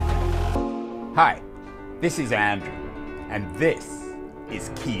Hi, this is Andrew, and this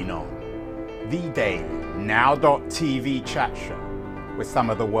is Keen On, the daily now.tv chat show with some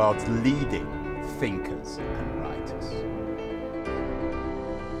of the world's leading thinkers and writers.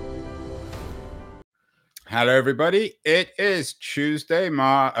 Hello, everybody. It is Tuesday,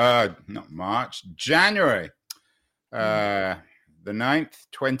 January the 9th,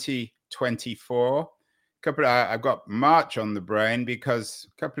 2024. I've got March on the brain because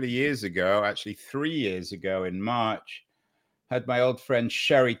a couple of years ago, actually 3 years ago in March, had my old friend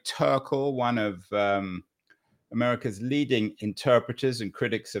Sherry Turkle, one of America's leading interpreters and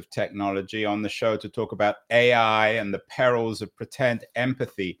critics of technology, on the show to talk about AI and the perils of pretend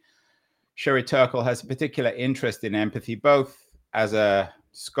empathy. Sherry Turkle has a particular interest in empathy, both as a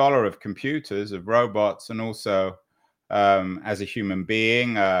scholar of computers, of robots, and also as a human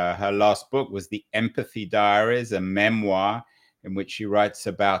being. Her last book was The Empathy Diaries, a memoir in which she writes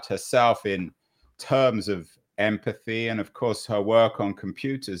about herself in terms of empathy. And of course, her work on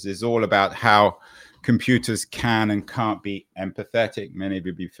computers is all about how computers can and can't be empathetic. Many of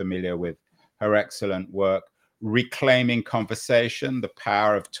you will be familiar with her excellent work, Reclaiming Conversation, the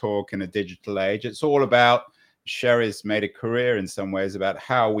Power of Talk in a Digital Age. It's all about, Sherry's made a career in some ways about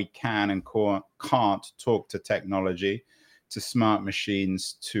how we can and can't talk to technology, to smart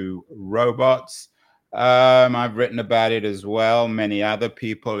machines, to robots. I've written about it as well. Many other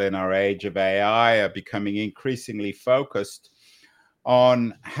people in our age of AI are becoming increasingly focused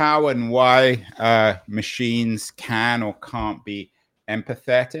on how and why machines can or can't be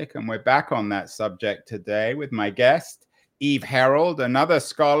empathetic. And we're back on that subject today with my guest, Eve Herold, another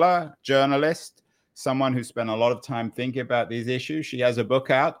scholar, journalist, someone who spent a lot of time thinking about these issues. She has a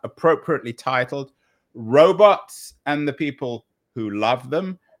book out appropriately titled Robots and the People Who Love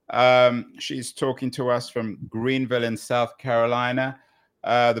Them. She's talking to us from Greenville in South Carolina.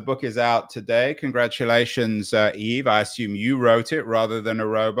 The book is out today. Congratulations, Eve. I assume you wrote it rather than a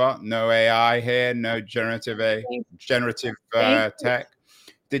robot. No AI here, no generative tech.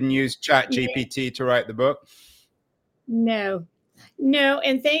 Didn't use ChatGPT to write the book. No,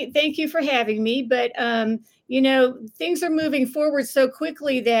 and thank you for having me. But things are moving forward so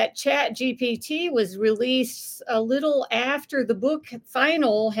quickly that ChatGPT was released a little after the book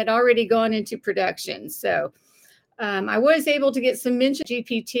final had already gone into production. So I was able to get some mention of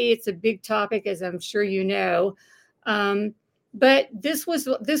GPT. It's a big topic, as I'm sure you know. But this was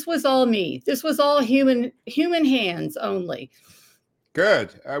all me. This was all human hands only.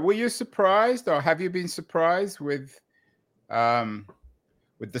 Good. Were you surprised, or have you been surprised with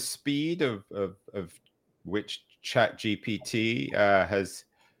the speed of which ChatGPT has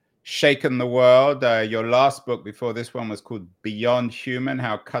shaken the world? Your last book before this one was called Beyond Human: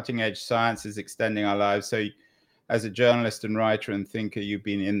 How Cutting Edge Science is Extending Our Lives. So as a journalist and writer and thinker, you've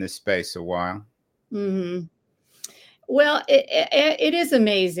been in this space a while. Mm-hmm. Well, it is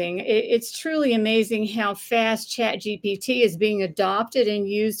amazing. It's truly amazing how fast ChatGPT is being adopted and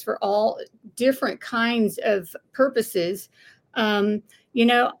used for all different kinds of purposes.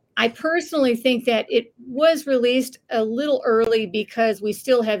 I personally think that it was released a little early because we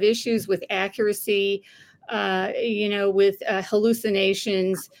still have issues with accuracy, with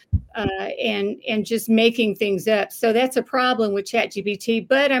hallucinations and just making things up. So that's a problem with ChatGPT.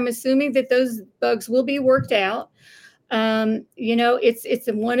 But I'm assuming that those bugs will be worked out. It's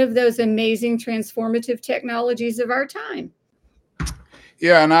one of those amazing transformative technologies of our time.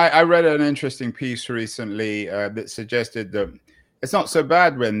 Yeah, and I read an interesting piece recently that suggested that it's not so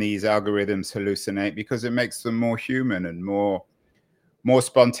bad when these algorithms hallucinate, because it makes them more human and more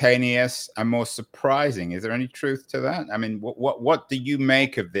spontaneous and more surprising. Is there any truth to that? I mean, what do you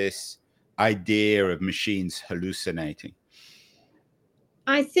make of this idea of machines hallucinating?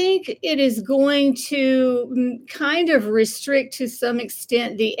 I think it is going to kind of restrict to some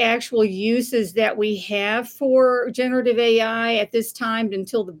extent the actual uses that we have for generative AI at this time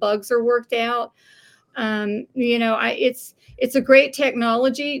until the bugs are worked out. It's a great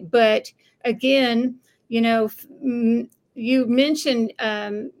technology, but again, you mentioned,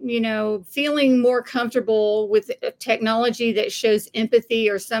 feeling more comfortable with a technology that shows empathy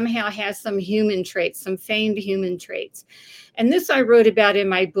or somehow has some human traits, some feigned human traits. And this I wrote about in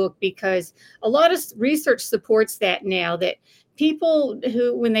my book because a lot of research supports that now, that people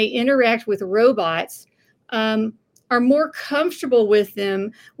who, when they interact with robots, are more comfortable with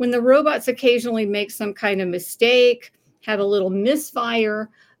them when the robots occasionally make some kind of mistake, have a little misfire,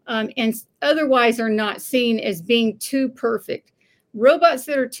 and otherwise are not seen as being too perfect. Robots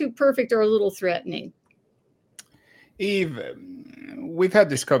that are too perfect are a little threatening. Eve, we've had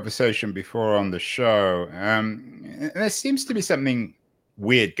this conversation before on the show. There seems to be something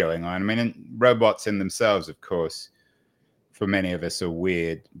weird going on. I mean, robots in themselves, of course, for many of us are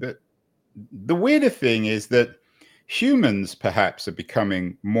weird. But the weirder thing is that humans perhaps are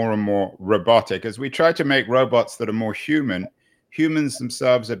becoming more and more robotic. As we try to make robots that are more human, humans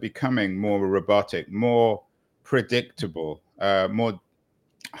themselves are becoming more robotic, more predictable, more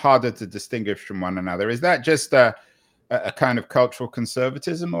harder to distinguish from one another. Is that just a kind of cultural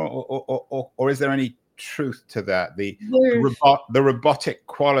conservatism, or is there any truth to that? The robotic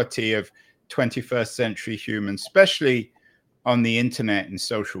quality of 21st century humans, especially on the internet and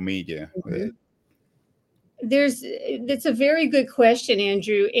social media. Mm-hmm. That's a very good question,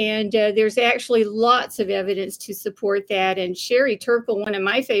 Andrew, and there's actually lots of evidence to support that. And Sherry Turkle, one of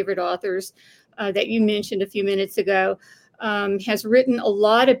my favorite authors that you mentioned a few minutes ago, has written a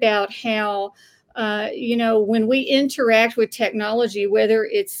lot about how when we interact with technology, whether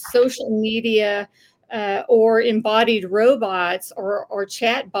it's social media or embodied robots or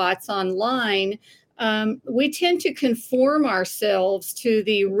chat bots online, we tend to conform ourselves to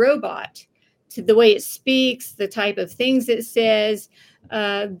the robot, to the way it speaks, the type of things it says,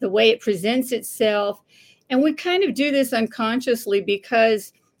 the way it presents itself. And we kind of do this unconsciously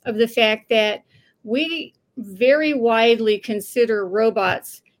because of the fact that we very widely consider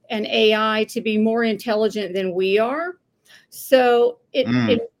robots and AI to be more intelligent than we are. So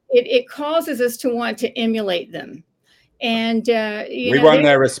it causes us to want to emulate them. And we want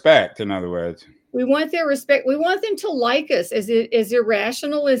their respect, in other words. We want their respect. We want them to like us, as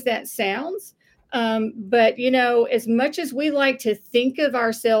irrational as that sounds. But, as much as we like to think of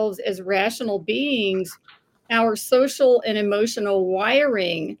ourselves as rational beings, our social and emotional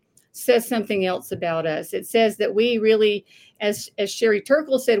wiring says something else about us. It says that we really, as Sherry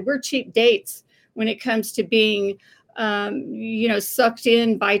Turkle said, we're cheap dates when it comes to being, sucked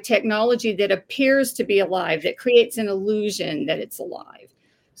in by technology that appears to be alive, that creates an illusion that it's alive.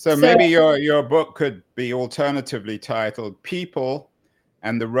 So maybe your book could be alternatively titled "People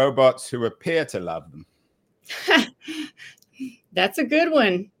and the Robots Who Appear to Love Them." That's a good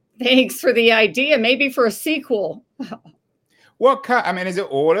one. Thanks for the idea. Maybe for a sequel. What kind? I mean, is it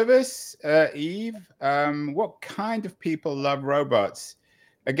all of us, Eve? What kind of people love robots?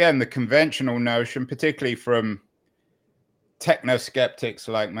 Again, the conventional notion, particularly from techno-skeptics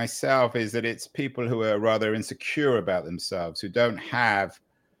like myself, is that it's people who are rather insecure about themselves, who don't have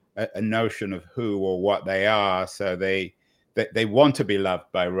a notion of who or what they are. So they want to be loved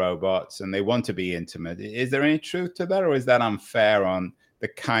by robots and they want to be intimate. Is there any truth to that, or is that unfair on the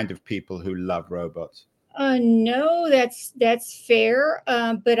kind of people who love robots? No, that's fair.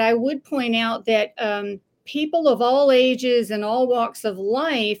 But I would point out that people of all ages and all walks of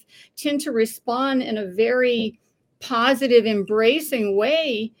life tend to respond in a very positive, embracing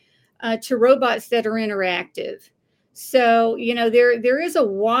way to robots that are interactive. So, there is a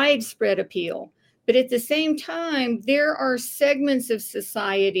widespread appeal. But at the same time, there are segments of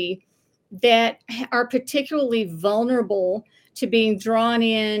society that are particularly vulnerable to being drawn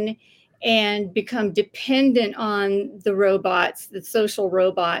in and become dependent on the robots, the social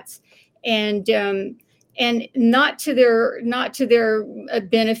robots, and not to their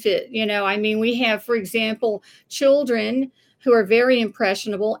benefit. We have, for example, children who are very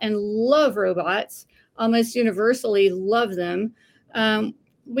impressionable and love robots, almost universally love them.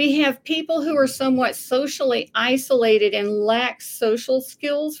 We have people who are somewhat socially isolated and lack social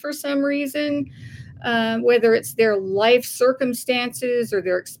skills for some reason, whether it's their life circumstances or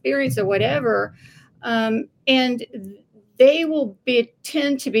their experience or whatever. And they will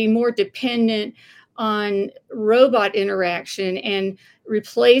tend to be more dependent on robot interaction and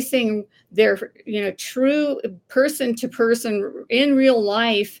replacing their, true person to person in real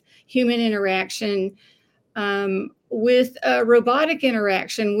life human interaction with robotic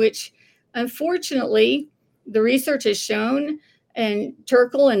interaction, which unfortunately the research has shown, and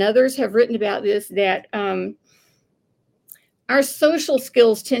Turkle and others have written about this, that our social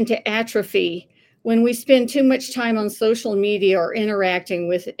skills tend to atrophy when we spend too much time on social media or interacting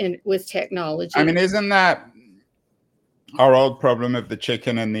with technology. I mean, isn't that our old problem of the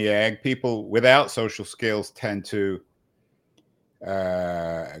chicken and the egg? People without social skills tend to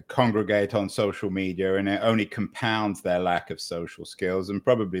congregate on social media, and it only compounds their lack of social skills. And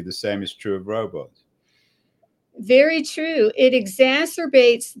probably the same is true of robots. Very true. It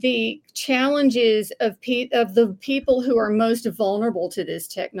exacerbates the challenges of the people who are most vulnerable to this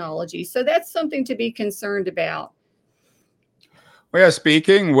technology. So that's something to be concerned about. We are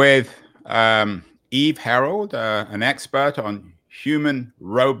speaking with Eve Harold, an expert on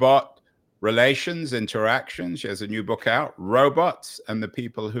human-robot relations, interactions. She has a new book out, Robots and the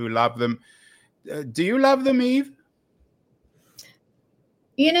People Who Love Them. Do you love them, Eve?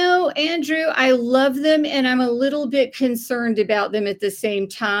 Andrew, I love them and I'm a little bit concerned about them at the same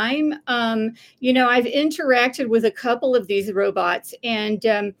time. I've interacted with a couple of these robots,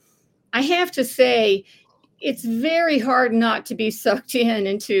 and I have to say, it's very hard not to be sucked in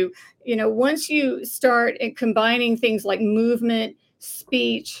into, once you start combining things like movement,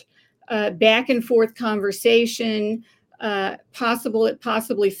 speech, back and forth conversation,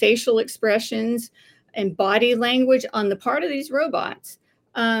 possibly facial expressions and body language on the part of these robots.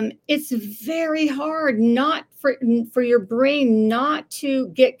 It's very hard not for your brain not to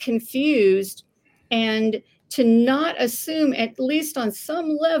get confused and to not assume, at least on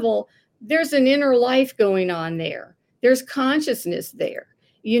some level, there's an inner life going on there. There's consciousness there.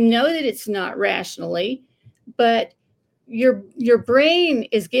 You know that it's not rationally, but your brain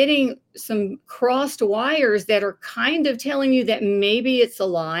is getting some crossed wires that are kind of telling you that maybe it's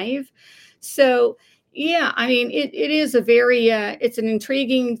alive. So yeah, I mean, it is a very it's an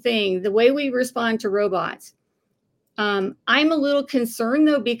intriguing thing, the way we respond to robots. I'm a little concerned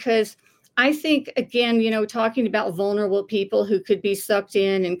though, because I think, again, talking about vulnerable people who could be sucked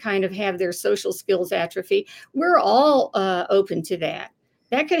in and kind of have their social skills atrophy, we're all open to that.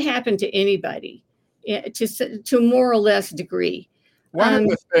 That could happen to anybody, to more or less degree. One of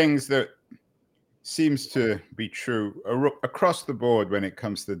the things that seems to be true across the board when it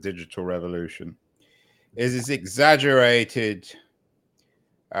comes to the digital revolution is its exaggerated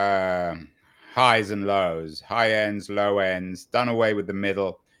highs and lows, high ends, low ends, done away with the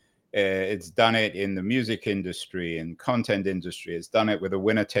middle. It's done it in the music industry and content industry. It's done it with a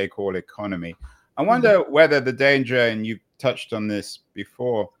winner-take-all economy. I wonder whether the danger, and you touched on this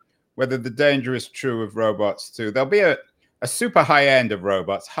before, whether the danger is true of robots too. There'll be a super high end of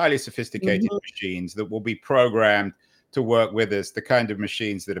robots, highly sophisticated machines that will be programmed to work with us, the kind of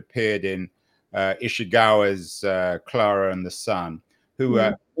machines that appeared in Ishigawa's Clara and the Sun, who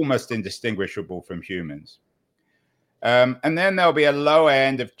are almost indistinguishable from humans. And then there'll be a low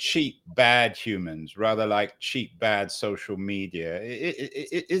end of cheap, bad humans, rather like cheap, bad social media.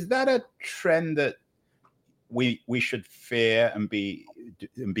 Is that a trend that we should fear and be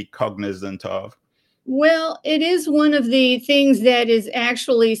cognizant of? Well, it is one of the things that is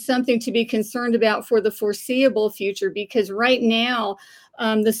actually something to be concerned about for the foreseeable future, because right now,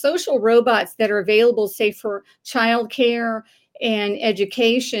 the social robots that are available, say for childcare and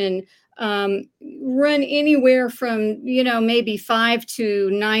education, run anywhere from maybe $5,000 to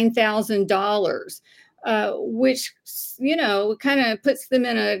 $9,000, which kind of puts them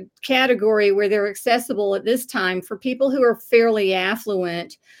in a category where they're accessible at this time for people who are fairly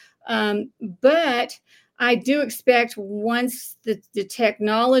affluent. But I do expect once the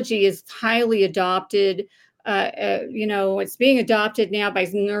technology is highly adopted, it's being adopted now by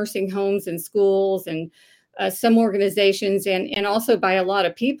nursing homes and schools and some organizations and also by a lot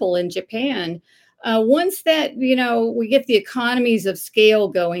of people in Japan. Once that, we get the economies of scale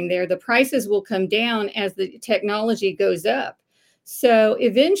going there, the prices will come down as the technology goes up. So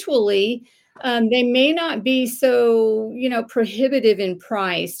eventually, they may not be so, prohibitive in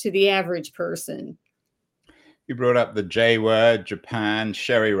price to the average person. You brought up the J word, Japan.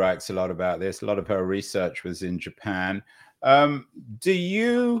 Sherry writes a lot about this. A lot of her research was in Japan. Do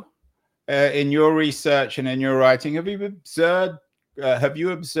you, in your research and in your writing, have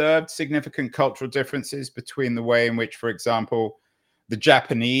you observed significant cultural differences between the way in which, for example, the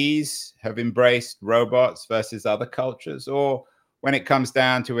Japanese have embraced robots versus other cultures? Or when it comes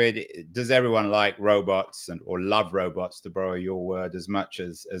down to it, does everyone like robots or love robots, to borrow your word, as much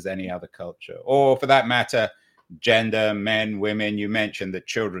as any other culture? Or for that matter, gender, men, women? You mentioned that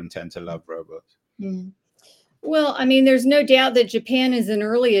children tend to love robots. Well, I mean, there's no doubt that Japan is an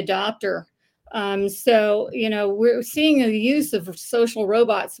early adopter. So, we're seeing the use of social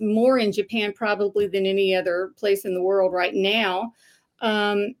robots more in Japan probably than any other place in the world right now.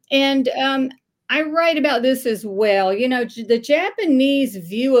 I write about this as well. The Japanese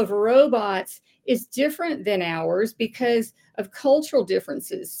view of robots is different than ours because of cultural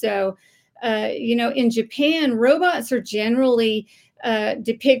differences. So, in Japan, robots are generally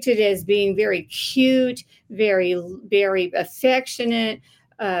depicted as being very cute, very, very affectionate,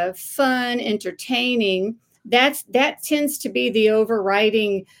 fun, entertaining. That tends to be the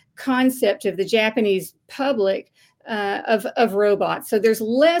overriding concept of the Japanese public of robots. So there's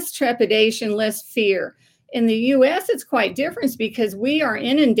less trepidation, less fear. In the US, it's quite different because we are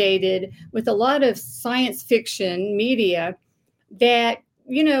inundated with a lot of science fiction media that,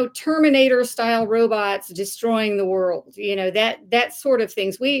 Terminator style robots destroying the world, that sort of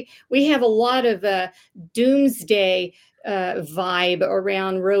things. We have a lot of doomsday vibe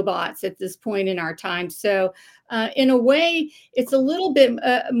around robots at this point in our time. So in a way, it's a little bit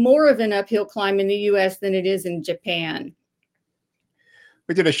more of an uphill climb in the US than it is in Japan.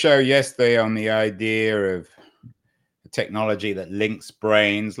 We did a show yesterday on the idea of technology that links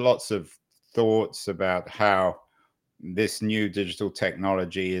brains, lots of thoughts about how this new digital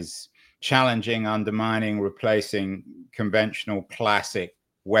technology is challenging, undermining, replacing conventional classic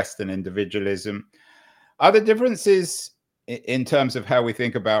Western individualism. Are there differences in terms of how we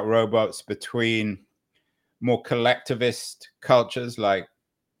think about robots between more collectivist cultures like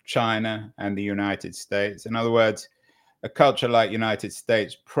China and the United States? In other words, a culture like United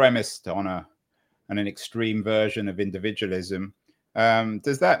States premised on an extreme version of individualism.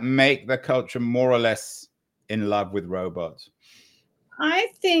 Does that make the culture more or less in love with robots? I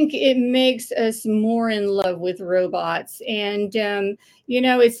think it makes us more in love with robots. And,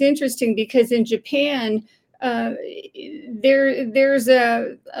 it's interesting because in Japan, uh, there's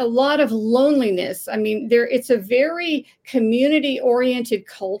a lot of loneliness. I mean, it's a very community oriented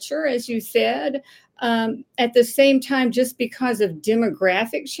culture, as you said. At the same time, just because of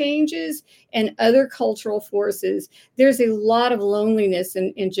demographic changes and other cultural forces, there's a lot of loneliness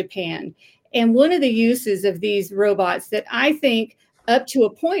in Japan. And one of the uses of these robots that I think up to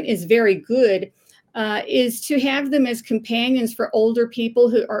a point is very good is to have them as companions for older people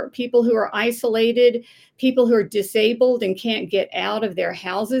who are isolated, people who are disabled and can't get out of their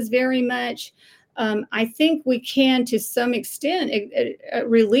houses very much. I think we can, to some extent,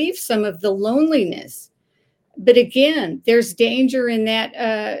 relieve some of the loneliness. But again, there's danger in that.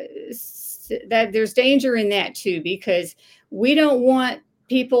 That there's danger in that too, because we don't want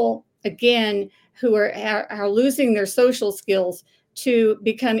people again who are losing their social skills to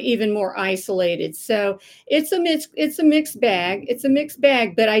become even more isolated. So it's a mixed bag. It's a mixed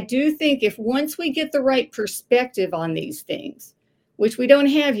bag. But I do think if once we get the right perspective on these things, which we don't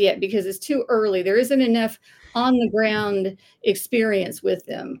have yet because it's too early, there isn't enough on the ground experience with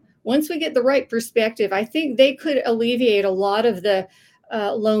them. Once we get the right perspective, I think they could alleviate a lot of the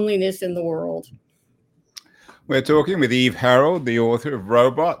loneliness in the world. We're talking with Eve Harold, the author of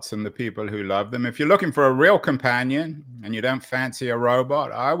Robots and the People Who Love Them. If you're looking for a real companion and you don't fancy a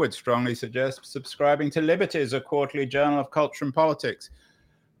robot, I would strongly suggest subscribing to Liberties, a quarterly journal of culture and politics.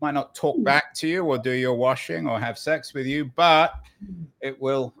 Might not talk back to you or do your washing or have sex with you, but it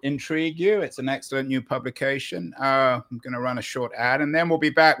will intrigue you. It's an excellent new publication. I'm going to run a short ad, and then we'll be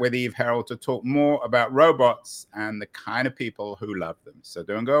back with Eve Harold to talk more about robots and the kind of people who love them. So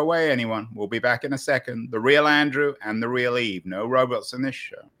don't go away, anyone. We'll be back in a second. The real Andrew and the real Eve. No robots in this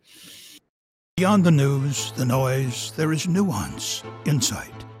show. Beyond the news, the noise, there is nuance,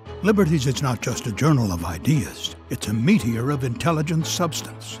 insight. Liberties is not just a journal of ideas. It's a meteor of intelligent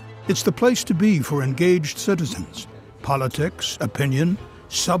substance. It's the place to be for engaged citizens. Politics, opinion,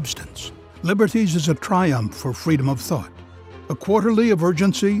 substance. Liberties is a triumph for freedom of thought. A quarterly of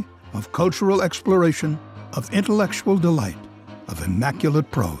urgency, of cultural exploration, of intellectual delight, of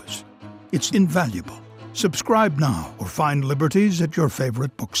immaculate prose. It's invaluable. Subscribe now or find Liberties at your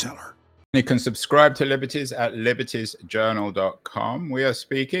favorite bookseller. You can subscribe to Liberties at libertiesjournal.com. We are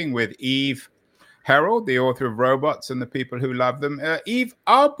speaking with Eve Harold, the author of Robots and the People Who Love Them. Eve,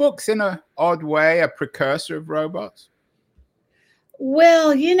 are books in an odd way a precursor of robots?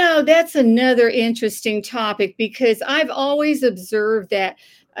 Well, that's another interesting topic because I've always observed that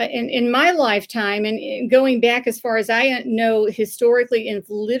in my lifetime and going back as far as I know historically in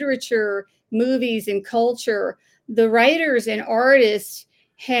literature, movies, and culture, the writers and artists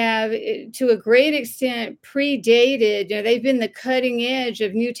have, to a great extent, predated, they've been the cutting edge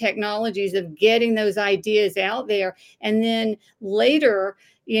of new technologies, of getting those ideas out there. And then later,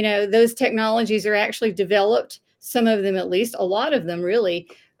 those technologies are actually developed, some of them at least, a lot of them really.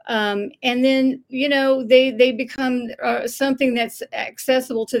 And then, they become something that's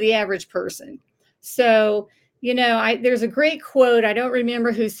accessible to the average person. So, there's a great quote. I don't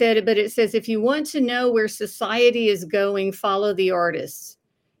remember who said it, but it says, if you want to know where society is going, follow the artists.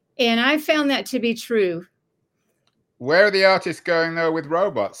 And I found that to be true. Where are the artists going, though, with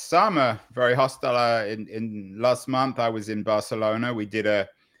robots? Some are very hostile. In last month, I was in Barcelona. We did an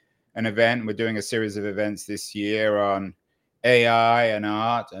event. We're doing a series of events this year on AI and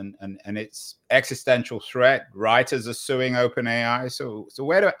art and its existential threat. Writers are suing OpenAI. So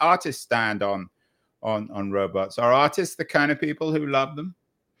where do artists stand on robots? Are artists the kind of people who love them?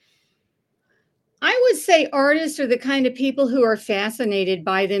 I would say artists are the kind of people who are fascinated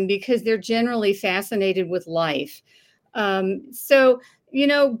by them because they're generally fascinated with life. But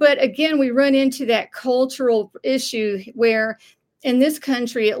again, we run into that cultural issue where in this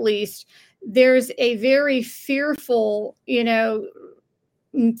country, at least, there's a very fearful,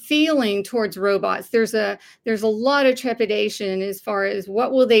 feeling towards robots. There's a lot of trepidation as far as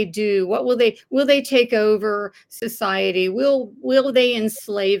what will they do? Will they take over society? Will they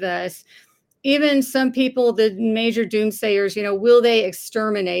enslave us? Even some people, the major doomsayers, will they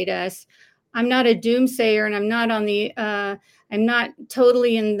exterminate us? I'm not a doomsayer, and I'm not I'm not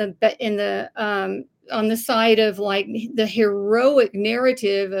totally on the side of like the heroic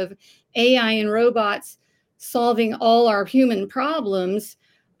narrative of AI and robots solving all our human problems.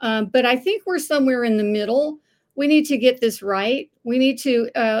 But I think we're somewhere in the middle. We need to get this right. We need to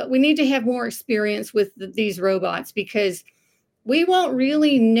have more experience with these robots, because we won't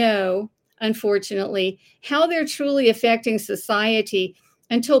really know, unfortunately, how they're truly affecting society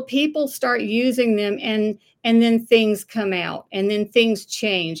until people start using them, and then things come out, and then things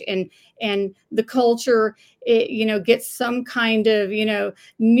change, and the culture, gets some kind of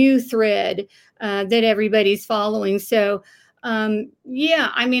new thread that everybody's following. So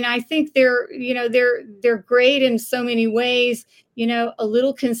yeah, I mean, I think they're great in so many ways. A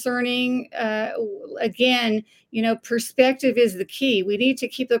little concerning. Again, perspective is the key. We need to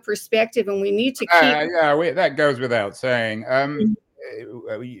keep the perspective, and we need to keep. That goes without saying.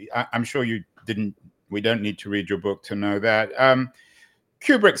 I'm sure you didn't. We don't need to read your book to know that.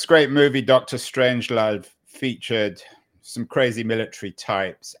 Kubrick's great movie Dr. Strangelove featured some crazy military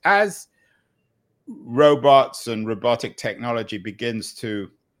types. As robots and robotic technology begins to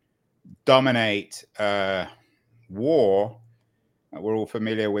dominate war, we're all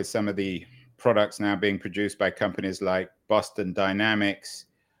familiar with some of the products now being produced by companies like Boston Dynamics.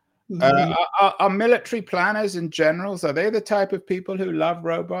 Are military planners and generals, are they the type of people who love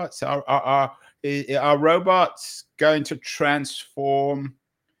robots? Are robots going to transform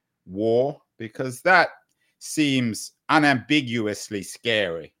war? Because that seems unambiguously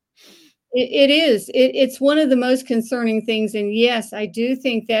scary. It is. It's one of the most concerning things. And yes, I do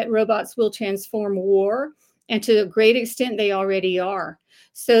think that robots will transform war. And to a great extent, they already are.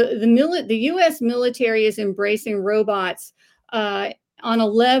 So the U.S. military is embracing robots on a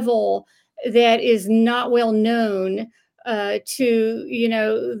level that is not well known to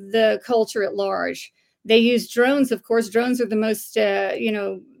the culture at large. They use drones, of course. Drones are the most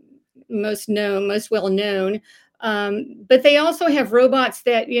most well known. But they also have robots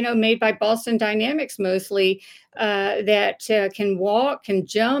that made by Boston Dynamics mostly, that can walk, can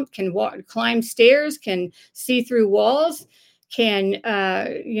jump, can climb stairs, can see through walls, can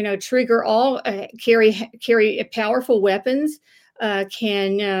trigger all carry powerful weapons,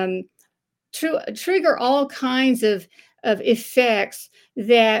 can trigger all kinds of effects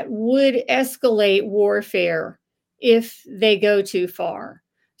that would escalate warfare if they go too far.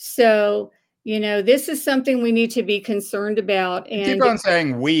 So this is something we need to be concerned about. And keep on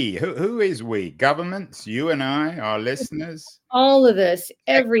saying we. Who is we? Governments, you and I, our listeners, all of us,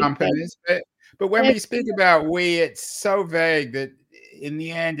 every companies. But when we speak about we, it's so vague that in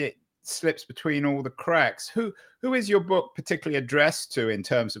the end it slips between all the cracks. Who is your book particularly addressed to in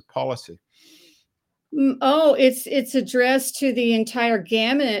terms of policy? Oh, it's addressed to the entire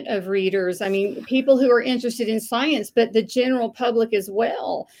gamut of readers. I mean, people who are interested in science, but the general public as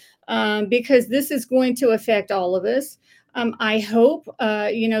well. Because this is going to affect all of us. I hope,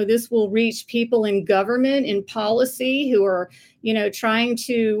 this will reach people in government, in policy, who are, trying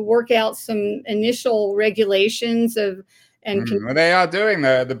to work out some initial regulations of. Well, they are doing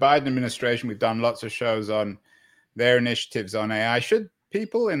the Biden administration. We've done lots of shows on their initiatives on AI. Should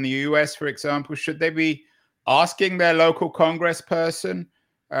people in the US, for example, should they be asking their local congressperson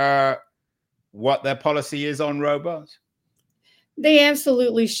what their policy is on robots? They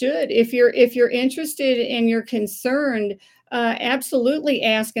absolutely should. If you're interested and you're concerned, absolutely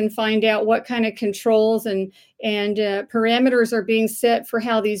ask and find out what kind of controls and parameters are being set for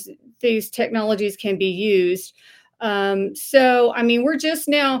how these technologies can be used. So, I mean, we're just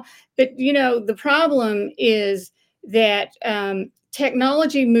now, but the problem is that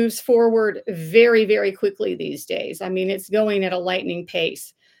technology moves forward very, very quickly these days. I mean, it's going at a lightning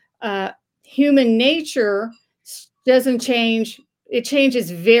pace. Human nature doesn't change. It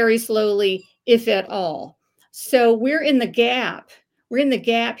changes very slowly, if at all. So we're in the gap. We're in the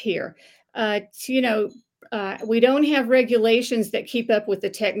gap here. We don't have regulations that keep up with the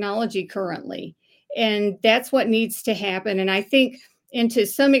technology currently. And that's what needs to happen. And I think, and to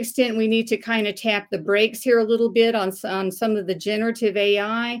some extent, we need to kind of tap the brakes here a little bit on some of the generative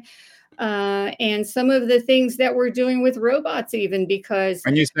AI. and some of the things that we're doing with robots, even because.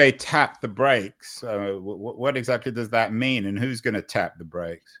 When you say tap the brakes, what exactly does that mean, and who's going to tap the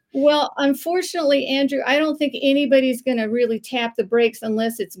brakes? Well, unfortunately, Andrew, I don't think anybody's going to really tap the brakes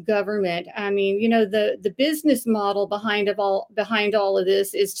unless it's government. I mean, the business model behind all of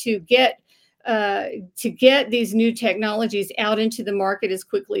this is to get these new technologies out into the market as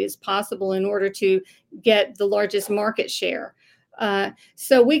quickly as possible in order to get the largest market share.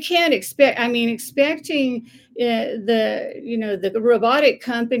 So we can't expecting the robotic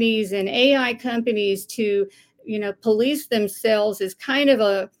companies and AI companies to, police themselves is kind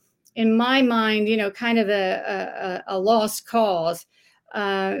of in my mind, kind of a lost cause,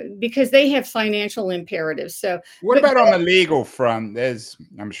 because they have financial imperatives. So what about on the legal front?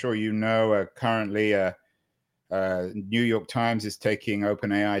 I'm sure currently New York Times is taking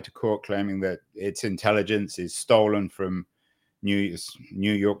OpenAI to court, claiming that its intelligence is stolen from New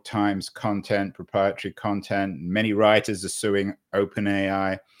York Times content, proprietary content. Many writers are suing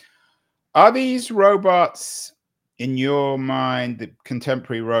OpenAI. Are these robots, in your mind, the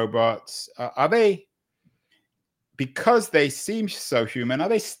contemporary robots, are they, because they seem so human, are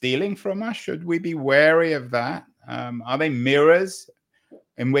they stealing from us? Should we be wary of that? Are they mirrors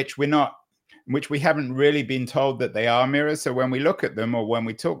in which we haven't really been told that they are mirrors? So when we look at them or when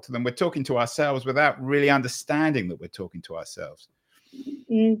we talk to them, we're talking to ourselves without really understanding that we're talking to ourselves.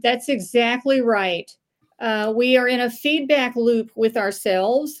 That's exactly right. We are in a feedback loop with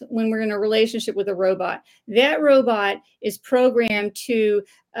ourselves when we're in a relationship with a robot. That robot is programmed to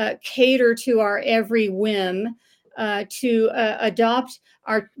cater to our every whim, to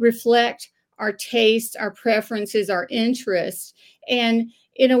reflect our taste, our preferences, our interests. And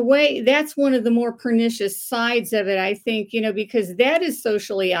in a way, that's one of the more pernicious sides of it, I think, because that is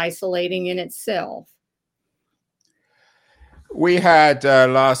socially isolating in itself. We had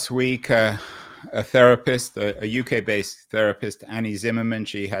last week a therapist, a UK-based therapist, Annie Zimmerman.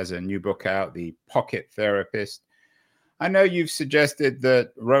 She has a new book out, The Pocket Therapist. I know you've suggested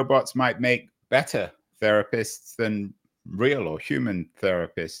that robots might make better therapists than real or human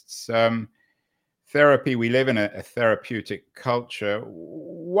therapists. Therapy, we live in a therapeutic culture.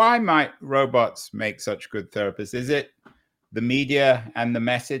 Why might robots make such good therapists? Is it the media and the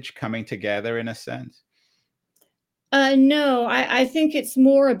message coming together in a sense? No, I think it's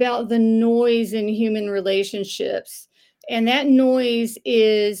more about the noise in human relationships. And that noise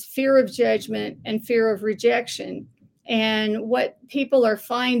is fear of judgment and fear of rejection. And what people are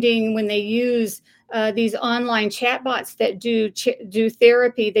finding when they use these online chatbots that do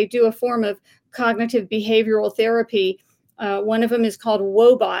therapy, they do a form of cognitive behavioral therapy. One of them is called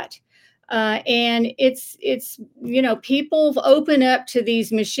Woebot. And it's people open up to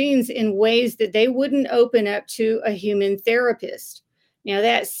these machines in ways that they wouldn't open up to a human therapist. Now,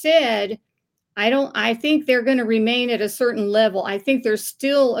 that said, I think they're going to remain at a certain level. I think there's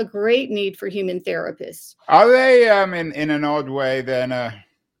still a great need for human therapists. Are they, in an odd way, then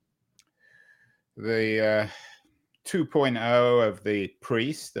the 2.0 of the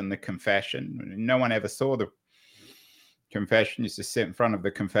priest and the confession? No one ever saw the confession. Used to sit in front of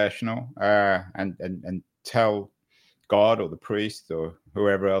the confessional and tell God or the priest or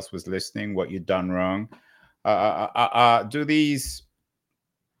whoever else was listening what you'd done wrong. Do these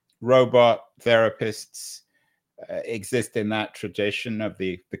robot therapists exist in that tradition of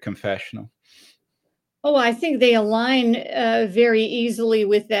the confessional? Oh, I think they align very easily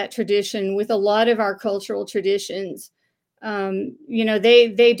with that tradition, with a lot of our cultural traditions.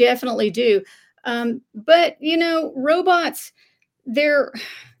 They definitely do. But robots, they'll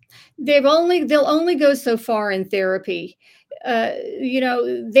only go so far in therapy.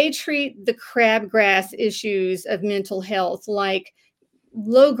 They treat the crabgrass issues of mental health, like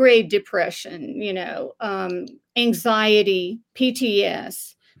low-grade depression, anxiety,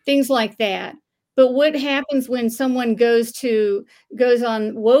 PTS, things like that. But what happens when someone goes on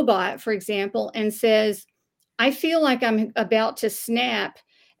Woebot, for example, and says, I feel like I'm about to snap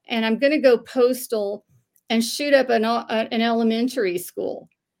and I'm going to go postal and shoot up an elementary school.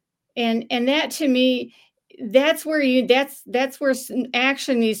 And that, to me, that's where some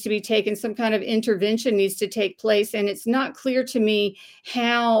action needs to be taken. Some kind of intervention needs to take place. And it's not clear to me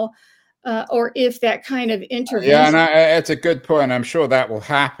how or if that kind of intervention. Yeah, and it's a good point. I'm sure that will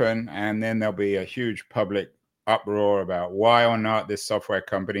happen. And then there'll be a huge public uproar about why or not this software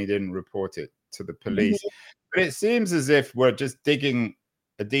company didn't report it to the police. Mm-hmm. But it seems as if we're just digging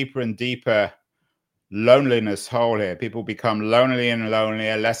a deeper and deeper loneliness hole here. People become lonelier and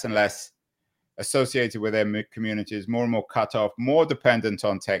lonelier, less and less associated with their communities, more and more cut off, more dependent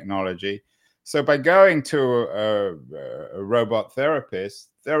on technology. So by going to a robot therapist,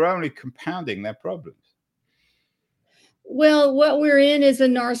 they're only compounding their problems. Well, what we're in is a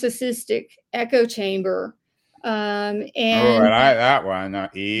narcissistic echo chamber. I And like that one,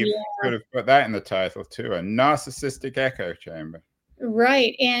 Eve. yeah, Could have put that in the title too, a narcissistic echo chamber.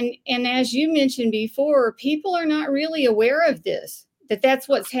 right. And as you mentioned before, people are not really aware of this, that's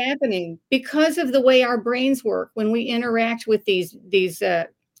what's happening because of the way our brains work when we interact with these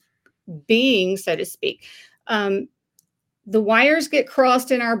beings, so to speak. The wires get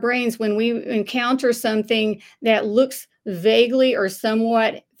crossed in our brains when we encounter something that looks vaguely or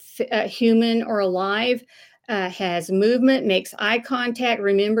somewhat human or alive, has movement, makes eye contact,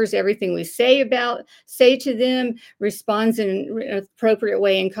 remembers everything we say to them, responds in an appropriate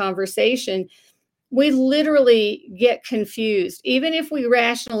way in conversation. We literally get confused, even if we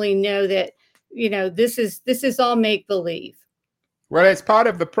rationally know that, this is all make believe. Well, it's part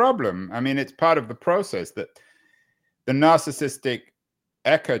of the problem. I mean, it's part of the process that the narcissistic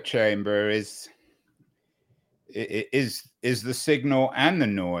echo chamber is the signal and the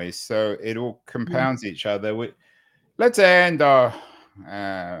noise, so it all compounds each other. Let's end our.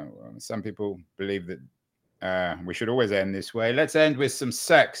 Some people believe that we should always end this way. Let's end with some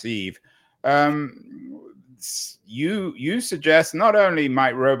sex, Eve. You suggest not only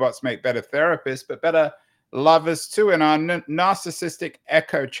might robots make better therapists, but better lovers too. In our narcissistic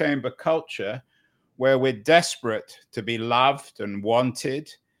echo chamber culture, where we're desperate to be loved and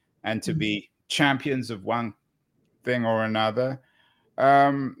wanted and to be champions of one thing or another.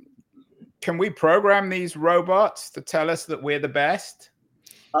 Can we program these robots to tell us that we're the best?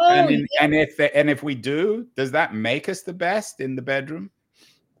 And if we do, does that make us the best in the bedroom?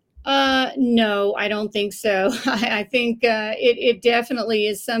 No, I don't think so. I think it definitely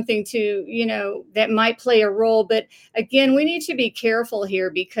is something to, that might play a role. But again, we need to be careful here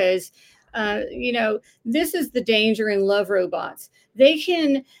because this is the danger in love robots. They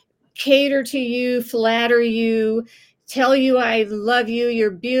can cater to you, flatter you, tell you I love you,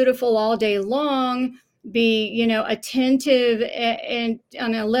 you're beautiful all day long, be, attentive and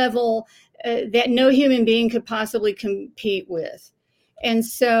on a level that no human being could possibly compete with. And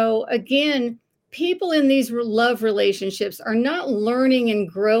so again, people in these love relationships are not learning and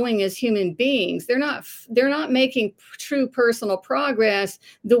growing as human beings. They're not making true personal progress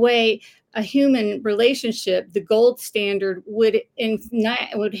the way a human relationship, the gold standard, would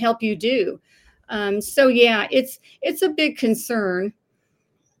help you do. So yeah, it's a big concern.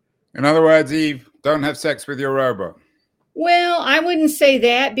 In other words, Eve, don't have sex with your robot. Well, I wouldn't say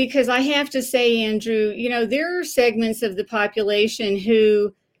that, because I have to say, Andrew, there are segments of the population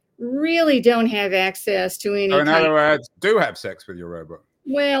who really don't have access to any. So in other words, do have sex with your robot.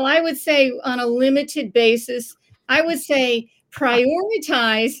 Well, I would say on a limited basis. I would say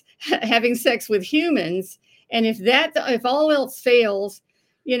prioritize having sex with humans, and if all else fails,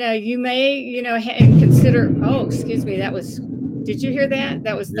 you may consider. Oh, excuse me, did you hear that?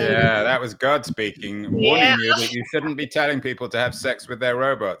 That was thunder. Yeah, that was God speaking, warning you that you shouldn't be telling people to have sex with their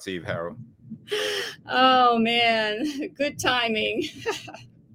robots, Eve Harold. Oh man, good timing.